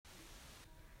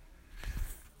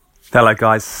Hello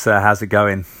guys, how's it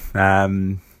going?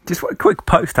 Just a quick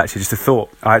post actually, just a thought.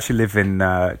 I actually live in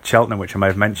Cheltenham, which I may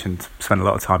have mentioned. Spent a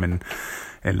lot of time in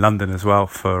London as well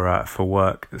for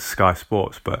work at Sky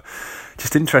Sports. But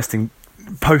just interesting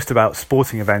post about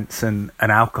sporting events and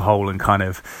alcohol and kind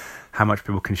of how much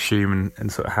people consume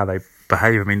and sort of how they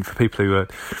behave. I mean, for people who are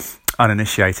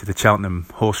uninitiated, the Cheltenham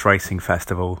Horse Racing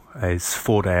Festival is a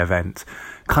 4-day event.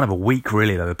 Kind of a week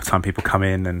really, though, by the time people come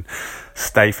in and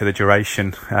stay for the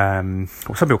duration. Some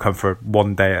people come for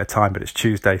 1 day at a time, but it's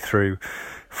Tuesday through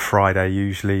Friday,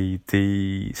 usually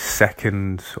the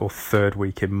second or third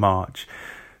week in March,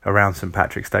 around St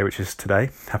Patrick's Day, which is today.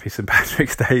 Happy St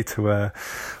Patrick's Day to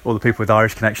all the people with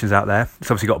Irish connections out there.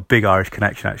 It's obviously got a big Irish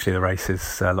connection, actually, the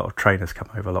races. A lot of trainers come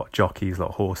over, a lot of jockeys, a lot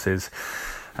of horses.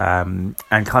 And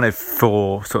kind of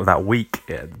for sort of that week,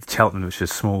 Cheltenham, which is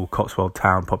a small Cotswold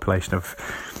town, population of,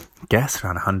 I guess,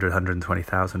 around 100,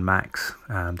 120,000 max,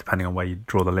 depending on where you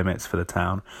draw the limits for the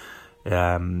town.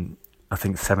 I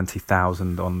think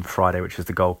 70,000 on Friday, which is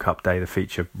the Gold Cup day, the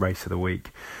feature race of the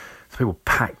week. So people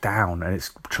pack down, and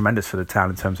it's tremendous for the town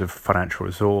in terms of financial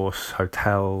resource,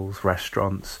 hotels,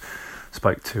 restaurants.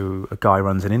 Spoke to a guy who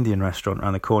runs an Indian restaurant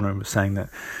around the corner and was saying that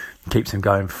keeps him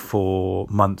going for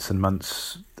months and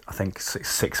months. I think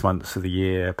 6 months of the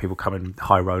year. People come in,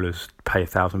 high rollers pay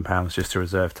 £1,000 just to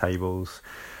reserve tables.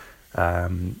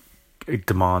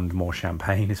 Demand more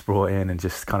champagne is brought in, and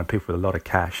just kind of people with a lot of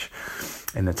cash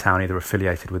in the town, either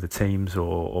affiliated with the teams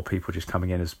or people just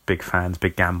coming in as big fans,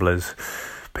 big gamblers,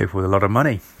 people with a lot of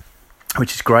money,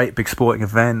 which is great. Big sporting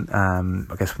event.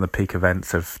 I guess one of the peak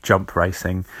events of jump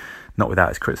racing. Not without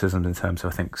its criticisms in terms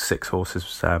of, I think, 6 horses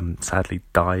sadly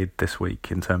died this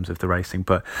week in terms of the racing.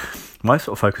 But my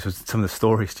sort of focus was some of the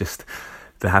stories just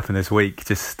that happened this week,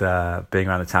 just being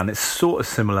around the town. It's sort of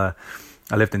similar.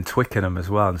 I lived in Twickenham as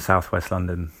well in southwest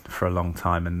London for a long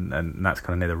time, and that's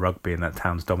kind of near the rugby, and that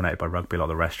town's dominated by rugby. A lot of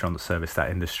the restaurants service that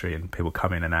industry, and people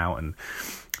come in and out and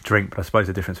drink. But I suppose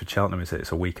the difference with Cheltenham is that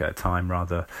it's a week at a time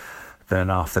rather than an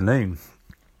afternoon,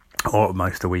 or at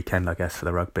most a weekend, I guess, for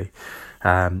the rugby.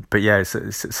 But yeah,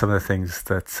 it's some of the things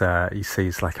that you see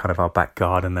is like kind of our back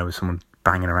garden. There was someone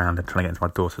banging around and trying to get into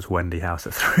my daughter's Wendy house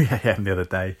at 3 a.m. the other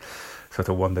day. So I had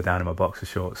to wander down in my boxer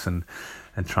shorts and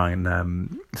try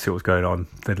and see what was going on.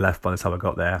 They'd left by the time I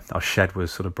got there. Our shed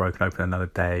was sort of broken open another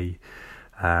day.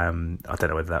 I don't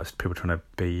know whether that was people trying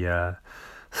to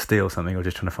steal something or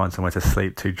just trying to find somewhere to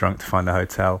sleep, too drunk to find a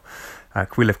hotel.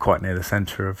 We live quite near the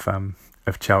centre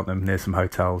of Cheltenham, near some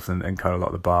hotels and kind of a lot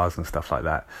of the bars and stuff like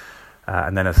that.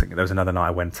 And then I think there was another night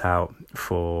I went out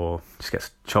for just get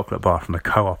a chocolate bar from the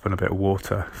Co-op and a bit of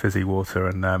water, fizzy water,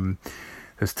 and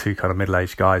there's 2 kind of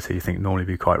middle-aged guys who you think normally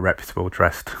be quite reputable,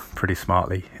 dressed pretty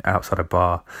smartly outside a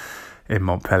bar in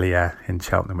Montpellier in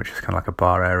Cheltenham, which is kind of like a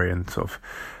bar area, and sort of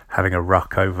having a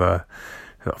ruck over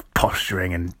sort of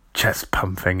posturing and chest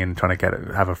pumping and trying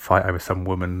to have a fight over some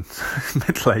woman,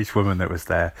 middle-aged woman that was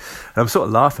there. And I'm sort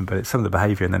of laughing, but it's some of the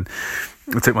behaviour. And then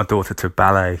I took my daughter to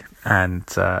ballet and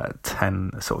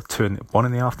 1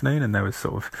 in the afternoon, and there was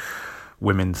sort of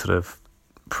women sort of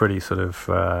pretty sort of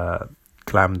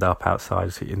glammed up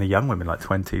outside, in the young women, like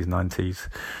 20s, 90s,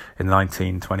 in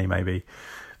 19, 20 maybe,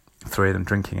 3 of them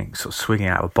drinking, sort of swinging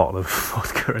out a bottle of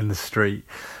vodka in the street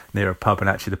near a pub. And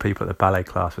actually the people at the ballet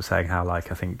class were saying how,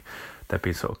 like, I think there'd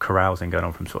be sort of carousing going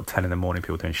on from sort of 10 in the morning,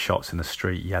 people doing shots in the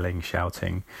street, yelling,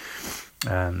 shouting,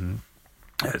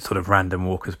 sort of random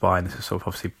walkers by, and this is sort of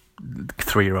obviously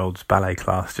 3-year-olds ballet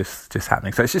class just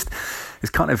happening. So it's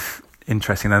kind of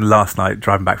interesting. Then last night,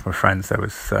 driving back from my friends, there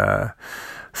was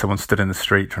someone stood in the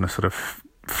street trying to sort of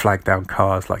flag down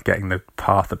cars, like getting the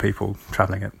path of people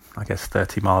travelling at, I guess,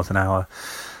 30 miles an hour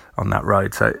on that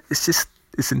road. So it's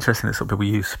interesting that sort of people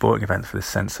use sporting events for this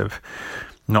sense of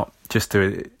not just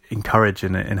to encourage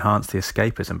and enhance the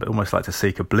escapism, but almost like to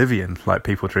seek oblivion, like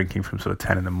people drinking from sort of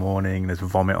 10 in the morning. There's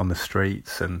vomit on the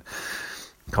streets, and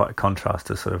quite a contrast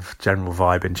to sort of general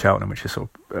vibe in Cheltenham, which is sort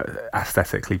of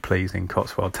aesthetically pleasing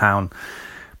Cotswold town.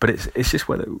 But it's just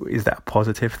whether, is that a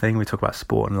positive thing? We talk about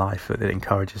sport and life, that it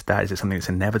encourages that. Is it something that's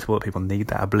inevitable, that people need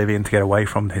that oblivion to get away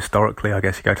from historically? I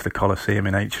guess you go to the Colosseum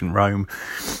in ancient Rome,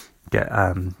 get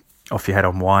off your head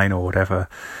on wine or whatever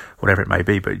it may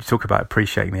be. But you talk about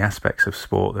appreciating the aspects of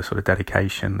sport, the sort of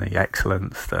dedication, the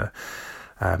excellence, the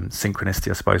synchronicity,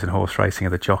 I suppose, in horse racing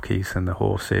of the jockeys and the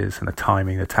horses, and the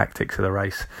timing, the tactics of the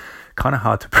race. Kind of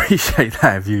hard to appreciate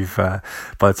that if you've,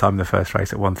 by the time the first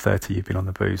race at 1:30, you've been on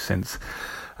the booze since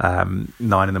 9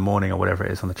 in the morning or whatever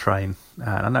it is on the train.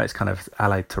 And I know it's kind of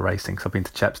allied to racing, because I've been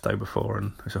to Chepstow before,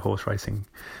 and there's a horse racing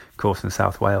course in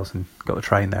South Wales, and got the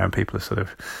train there, and people are sort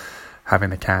of having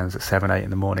the cans at 7, 8 in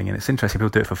the morning. And it's interesting, people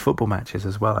do it for football matches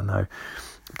as well. I know,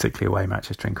 particularly away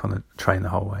matches, drink on the train the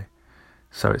whole way.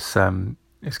 So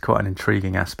it's quite an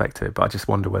intriguing aspect to it. But I just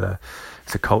wonder whether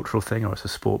it's a cultural thing or it's a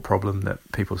sport problem that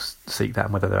people seek that,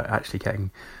 and whether they're actually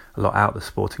getting a lot out of the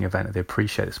sporting event, or they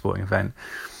appreciate the sporting event,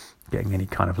 getting any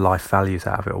kind of life values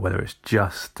out of it, or whether it's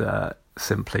just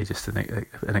simply just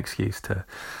an excuse to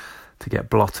get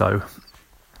blotto.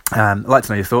 I'd like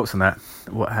to know your thoughts on that.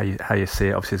 How you see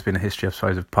it. Obviously, there's been a history, I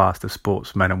suppose, of past of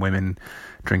sportsmen and women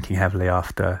drinking heavily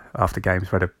after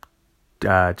games. Read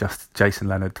just Jason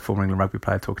Leonard, former England rugby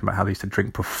player, talking about how they used to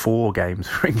drink before games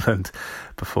for England,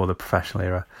 before the professional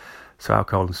era. So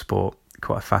alcohol and sport,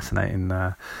 quite a fascinating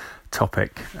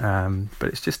topic. But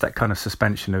it's just that kind of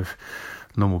suspension of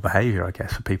normal behaviour, I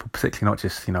guess, for people, particularly not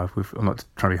just, I'm not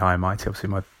trying to be high and mighty. Obviously,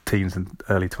 my teens and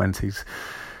early 20s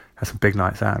had some big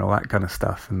nights out and all that kind of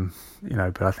stuff. And,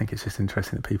 but I think it's just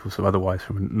interesting that people sort of otherwise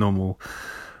from a normal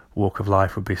walk of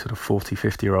life would be sort of 40,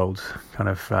 50-year-olds kind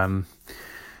of,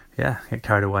 get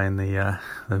carried away in the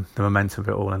momentum of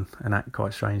it all and act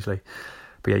quite strangely.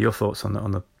 But yeah, your thoughts on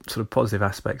the sort of positive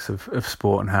aspects of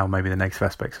sport and how maybe the negative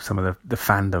aspects of some of the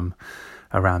fandom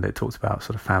around it. Talked about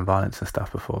sort of fan violence and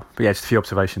stuff before. But yeah, just a few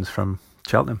observations from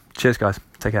Cheltenham. Cheers, guys.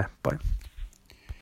 Take care. Bye.